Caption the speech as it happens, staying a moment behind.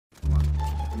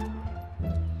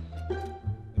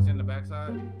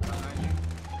side. Behind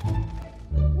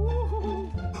you.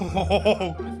 Woo-hoo.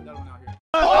 Oh. Missing that one out here.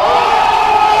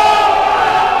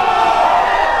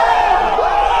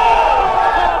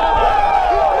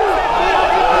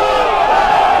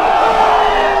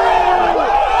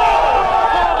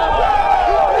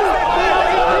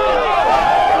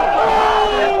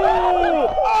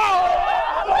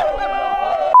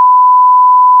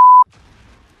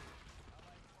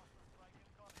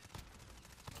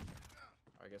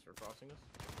 I guess we're crossing this.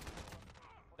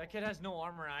 That kid has no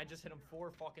armor and I just hit him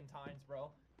 4 fucking times, bro.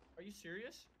 Are you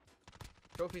serious?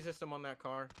 Trophy system on that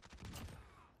car.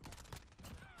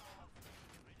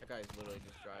 That guy is literally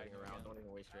just driving around. Don't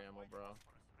even waste your ammo, bro.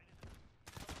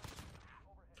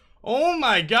 Oh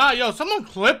my god, yo, someone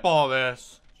clip all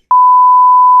this.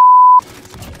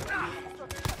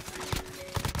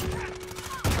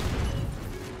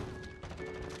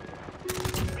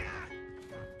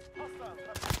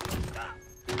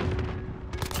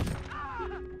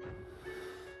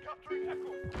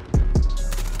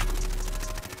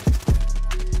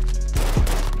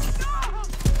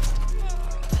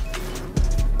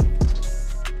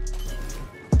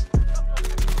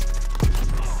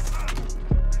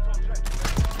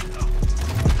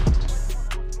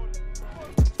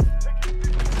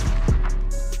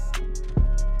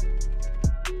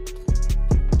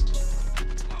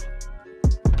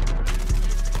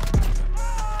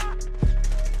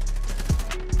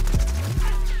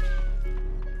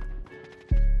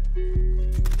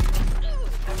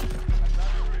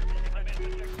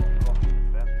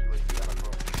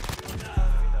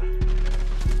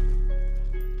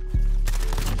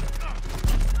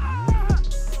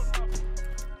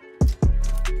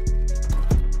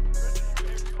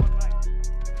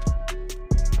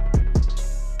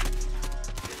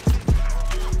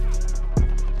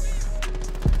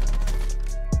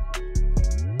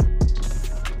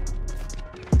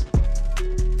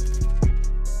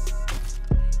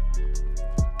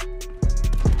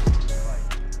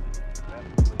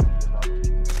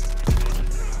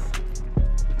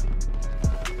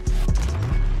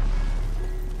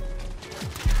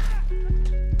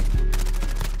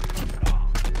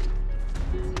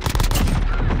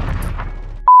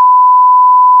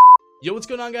 Yo, what's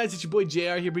going on, guys? It's your boy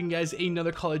JR here, bringing you guys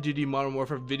another Call of Duty Modern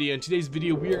Warfare video. In today's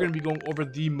video, we are going to be going over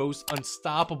the most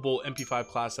unstoppable MP5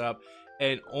 class up.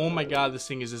 And oh my god, this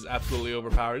thing is just absolutely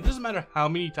overpowered. It doesn't matter how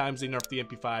many times they nerf the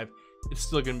MP5, it's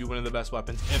still going to be one of the best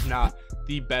weapons, if not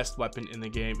the best weapon in the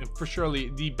game, and for surely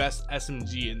the best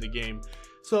SMG in the game.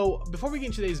 So before we get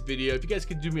into today's video, if you guys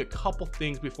could do me a couple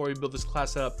things before we build this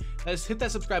class up, let's hit that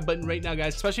subscribe button right now,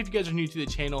 guys, especially if you guys are new to the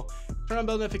channel. Turn on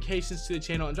bell notifications to the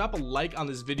channel and drop a like on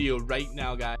this video right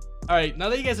now, guys. Alright, now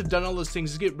that you guys have done all those things,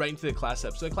 let's get right into the class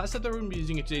up. So the class up that we're going to be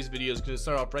using in today's video is going to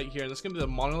start off right here, and that's going to be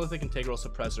the monolithic integral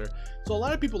suppressor. So a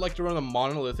lot of people like to run a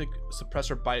monolithic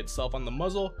suppressor by itself on the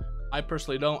muzzle. I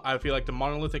personally don't. I feel like the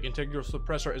monolithic integral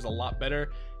suppressor is a lot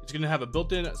better. It's going to have a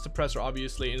built-in suppressor,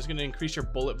 obviously, and it's going to increase your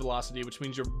bullet velocity, which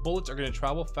means your bullets are going to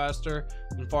travel faster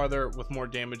and farther with more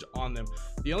damage on them.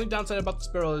 The only downside about this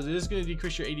barrel is it is going to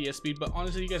decrease your ADS speed, but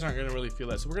honestly, you guys aren't going to really feel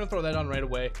that. So we're going to throw that on right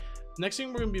away. Next thing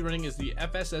we're going to be running is the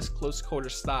FSS close quarter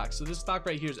stock. So this stock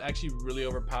right here is actually really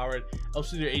overpowered.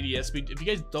 Helps with your ADS speed. If you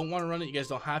guys don't want to run it, you guys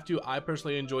don't have to. I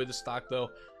personally enjoy the stock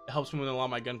though. It helps me win a lot of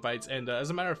my gunfights. And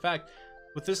as a matter of fact,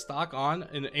 with this stock on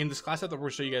in this class setup that we're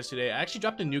going to show you guys today, I actually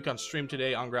dropped a nuke on stream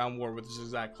today on Ground War with this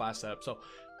exact class setup. So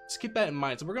just keep that in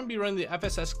mind. So we're going to be running the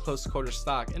FSS close quarter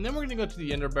stock, and then we're going to go to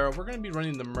the ender barrel. We're going to be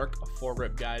running the Merc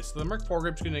foregrip, guys. So the Merc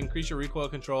foregrip is going to increase your recoil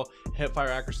control, hip fire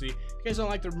accuracy. If you guys don't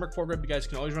like the Merc foregrip, you guys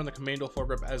can always run the Commando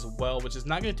foregrip as well, which is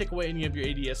not going to take away any of your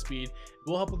ADS speed. It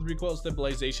will help with recoil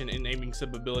stabilization and aiming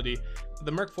stability.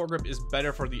 The Merc foregrip is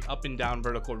better for the up and down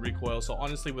vertical recoil. So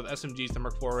honestly, with SMGs, the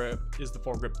Merc foregrip is the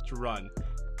foregrip to run.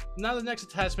 Now the next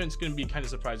attachment is going to be kind of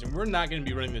surprising. We're not going to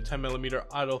be running the 10mm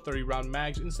auto 30 round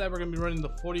mags. Instead, we're going to be running the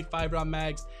 45 round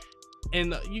mags.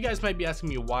 And you guys might be asking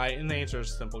me why, and the answer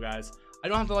is simple, guys. I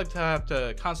don't have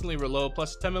to constantly reload.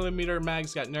 Plus 10mm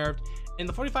mags got nerfed, and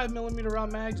the 45mm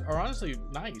round mags are honestly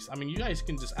nice. I mean, you guys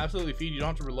can just absolutely feed. You don't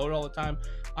have to reload all the time.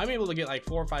 I'm able to get like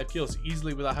 4 or 5 kills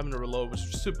easily without having to reload, which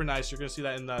is super nice. You're gonna see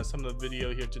that in some of the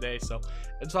video here today. So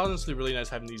it's honestly really nice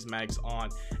having these mags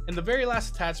on. And the very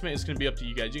last attachment is gonna be up to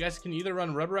you guys. You guys can either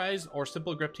run rubberized or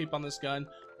simple grip tape on this gun,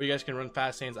 or you guys can run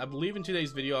fast hands. I believe in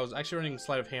today's video I was actually running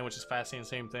sleight of hand, which is fast hand,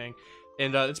 same thing.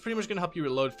 And it's pretty much going to help you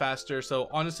reload faster. So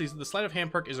honestly, the sleight of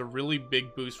hand perk is a really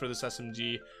big boost for this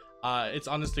SMG. It's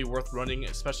honestly worth running,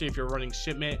 especially if you're running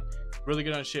shipment. Really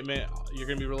good on shipment. You're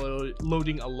gonna be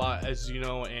loading a lot, as you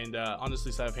know, and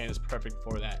honestly, sleight of hand is perfect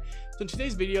for that. So in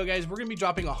today's video, guys, we're gonna be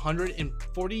dropping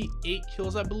 148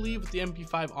 kills, I believe, with the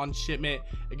MP5 on shipment.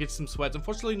 It gets some sweats.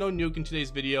 Unfortunately, no nuke in today's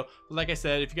video, but like I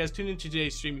said, if you guys tuned into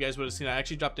today's stream, you guys would have seen I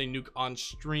actually dropped a nuke on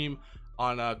stream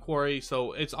on Quarry.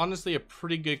 So it's honestly a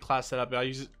pretty good class setup.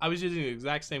 I was using the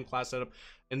exact same class setup,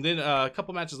 and then a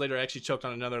couple matches later I actually choked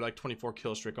on another like 24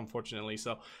 kill streak, unfortunately.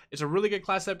 So it's a really good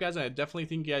class setup, guys, and I definitely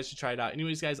think you guys should try it out.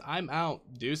 Anyways, guys, I'm out.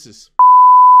 Deuces.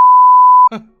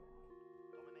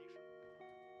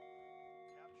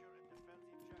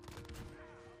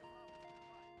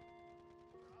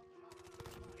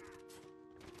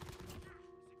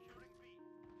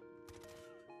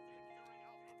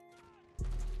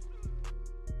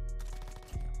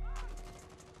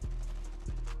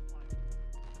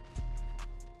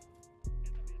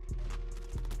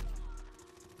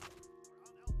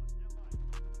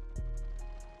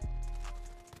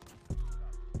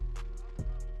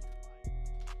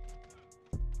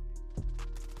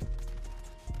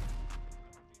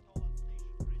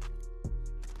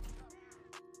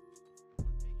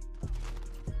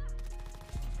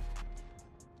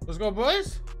 Let's go,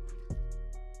 boys.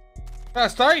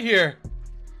 Fast start here.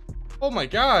 Oh my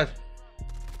god.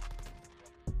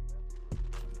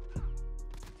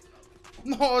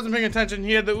 No, I wasn't paying attention.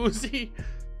 He had the Uzi.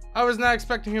 I was not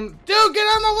expecting him. Dude, get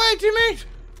out of my way, teammate.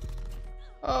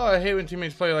 Oh, I hate when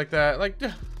teammates play like that. Like,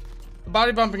 the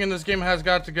body bumping in this game has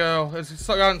got to go. It's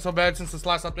gotten so bad since this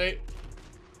last update.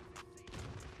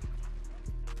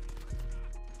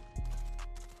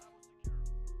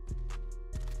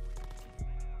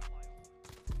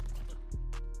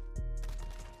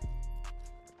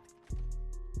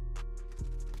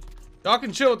 Y'all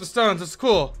can chill with the stones. It's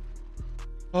cool.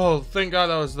 Oh, thank God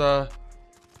that was the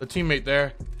teammate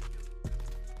there.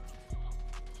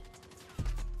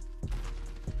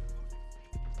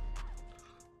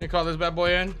 Let me call this bad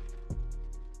boy in.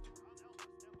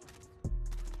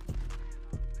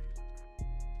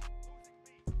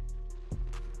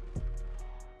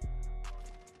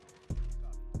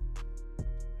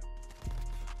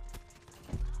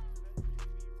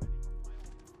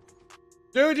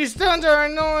 Dude, these stuns are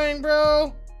annoying,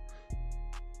 bro.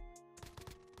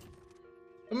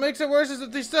 What makes it worse is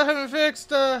that they still haven't fixed,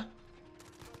 fucking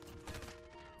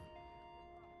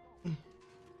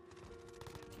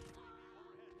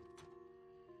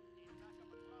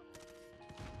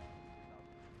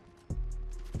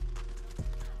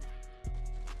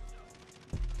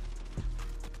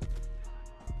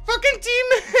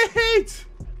teammates!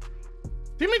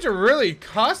 Teammates are really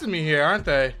costing me here, aren't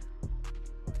they?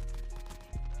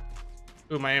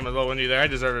 Ooh, my aim was low windy there. I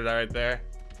deserved that right there.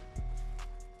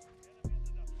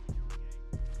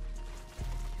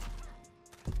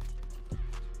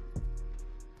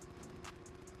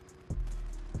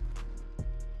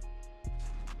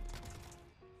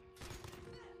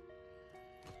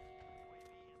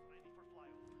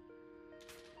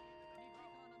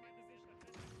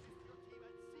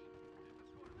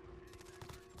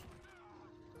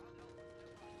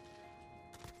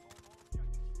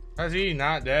 How's he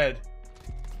not dead?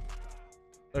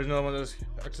 There's no one that's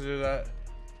to do that.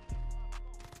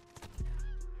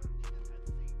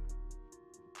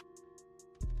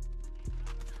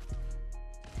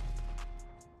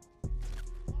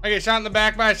 I get shot in the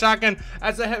back by a shotgun.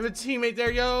 That's a heavy teammate there,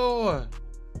 yo.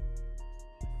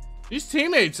 These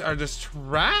teammates are just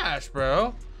trash,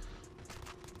 bro.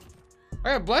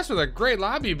 I got blessed with a great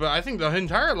lobby, but I think the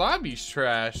entire lobby's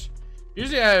trash.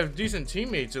 Usually I have decent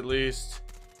teammates at least.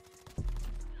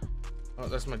 Oh,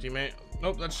 that's my teammate.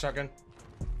 Nope, that's shotgun.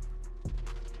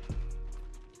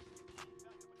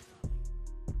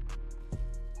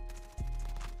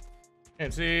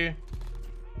 Can't see.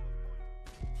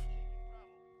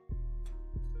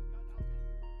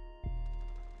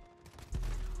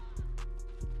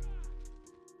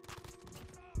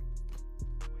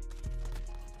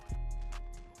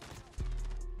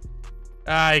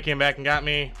 Ah, he came back and got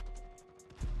me.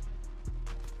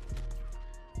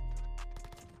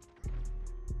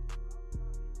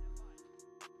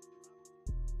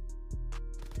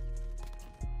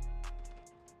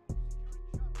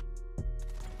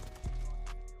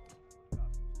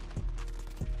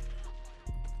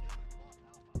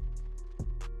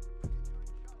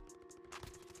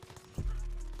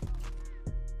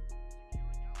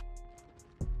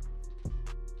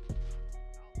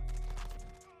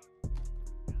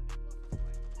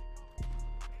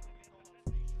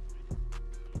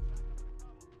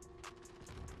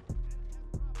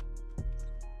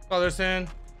 Oh, they're saying.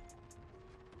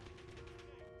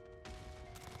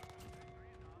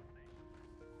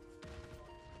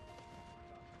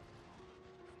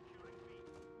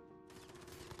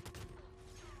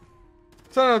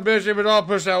 Son of a bitch, it would all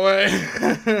push that way.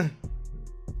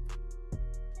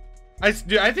 I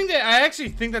actually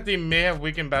think that they may have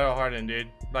weakened battle hardened, dude.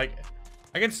 Like,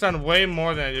 I get stunned way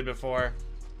more than I did before.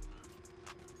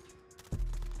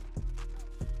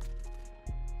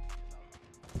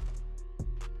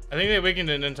 I think they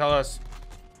weakened it and didn't tell us.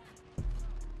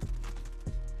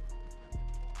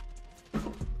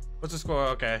 What's the score?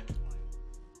 Okay.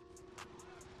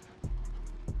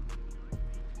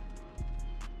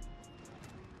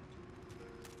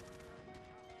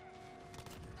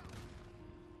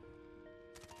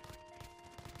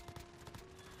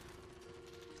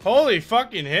 Holy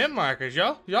fucking hit markers,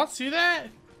 y'all see that?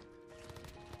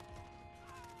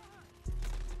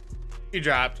 He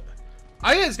dropped.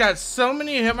 I just got so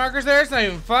many hit markers there, it's not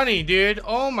even funny, dude.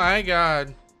 Oh my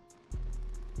god.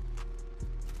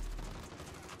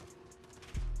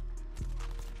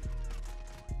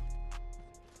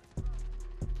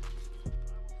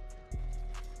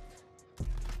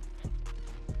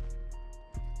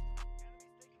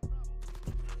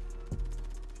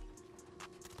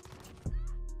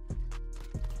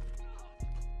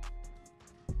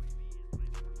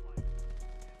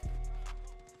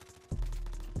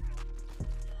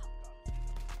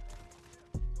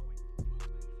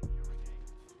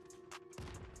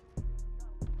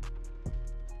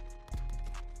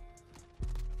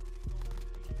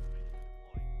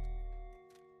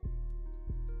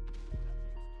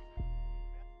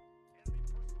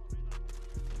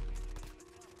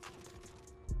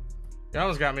 You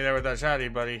almost got me there with that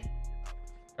shotty, buddy.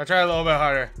 I'll try a little bit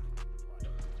harder.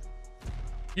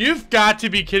 You've got to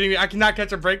be kidding me. I cannot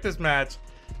catch a break this match.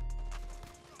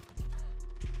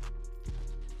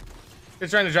 He's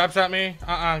trying to drop shot me.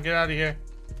 Get out of here.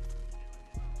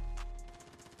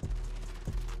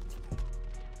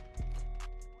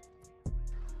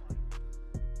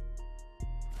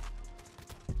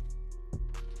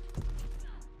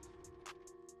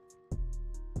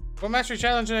 What mastery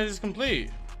challenge did I just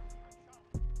complete?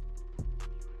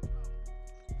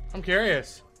 I'm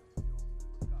curious.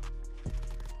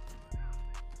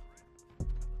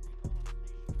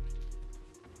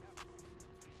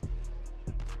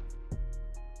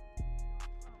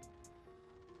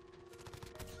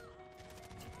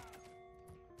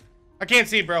 I can't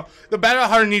see, bro. The battle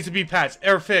harder needs to be patched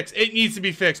or fixed. It needs to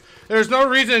be fixed. There's no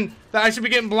reason that I should be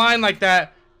getting blind like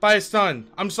that by a stun.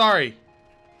 I'm sorry.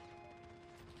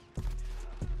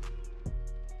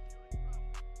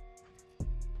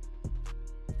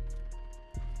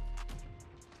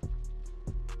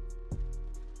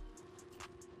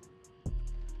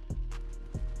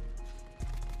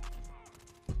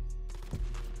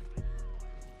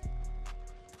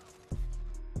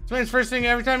 This man's first thing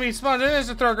every time he spawns in is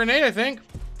to throw a grenade, I think.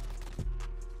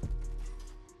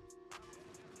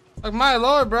 Like, my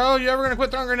lord, bro. You ever gonna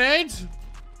quit throwing grenades?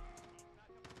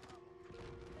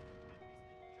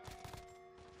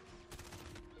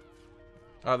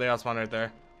 Oh, they all spawned right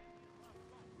there.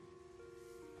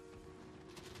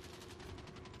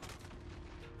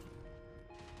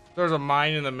 There's a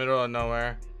mine in the middle of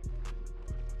nowhere.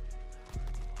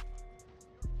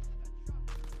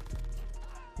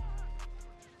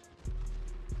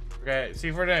 Okay, see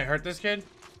if we're gonna hurt this kid.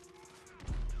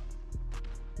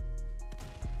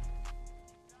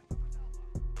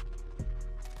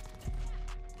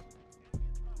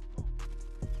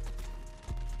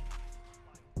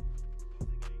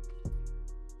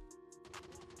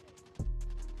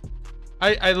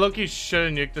 I low-key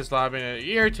should have nuked this lobby and it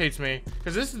irritates me.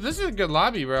 Cause this is a good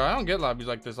lobby, bro. I don't get lobbies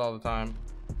like this all the time.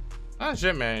 Ah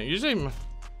shit, man. Usually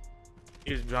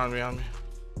he's behind me.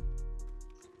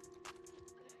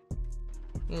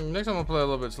 Next time I'll play a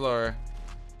little bit slower.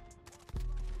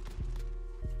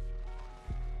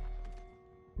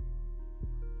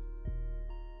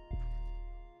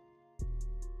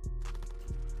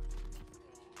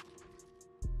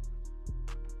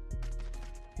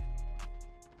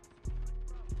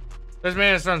 This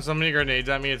man has thrown so many grenades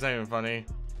at me, it's not even funny.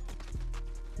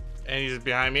 And he's just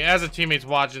behind me as a teammate's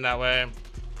watching that way.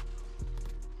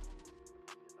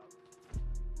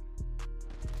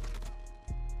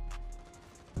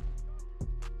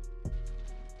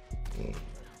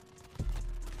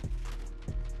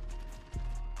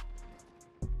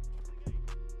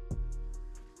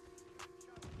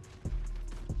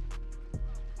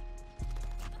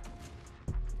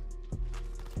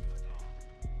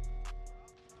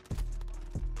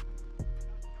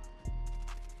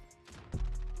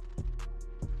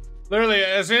 Literally,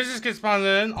 as soon as this kid spawns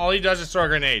in, all he does is throw a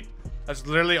grenade. That's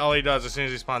literally all he does as soon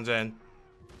as he spawns in.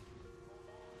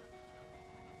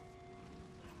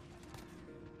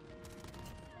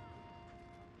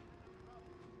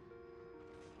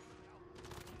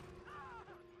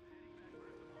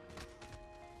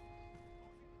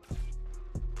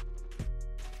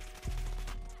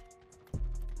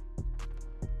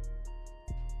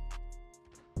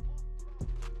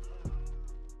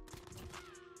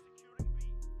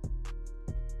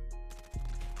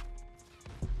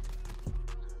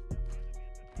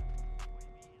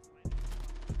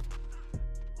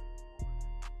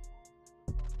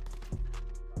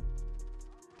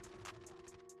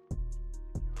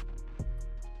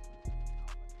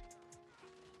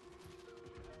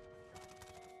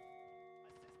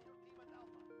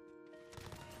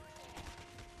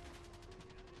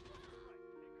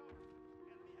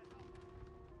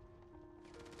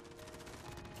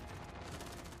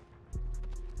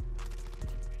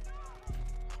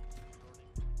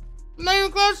 Not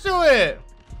even close to it.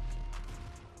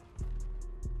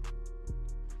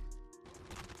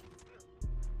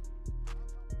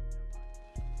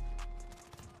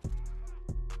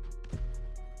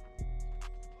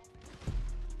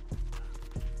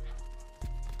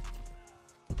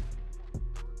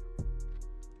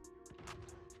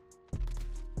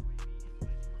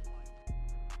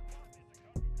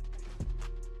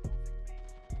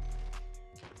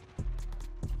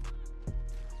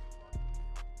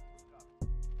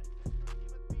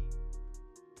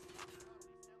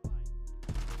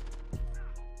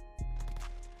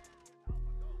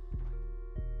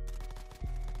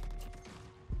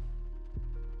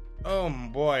 Oh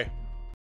boy.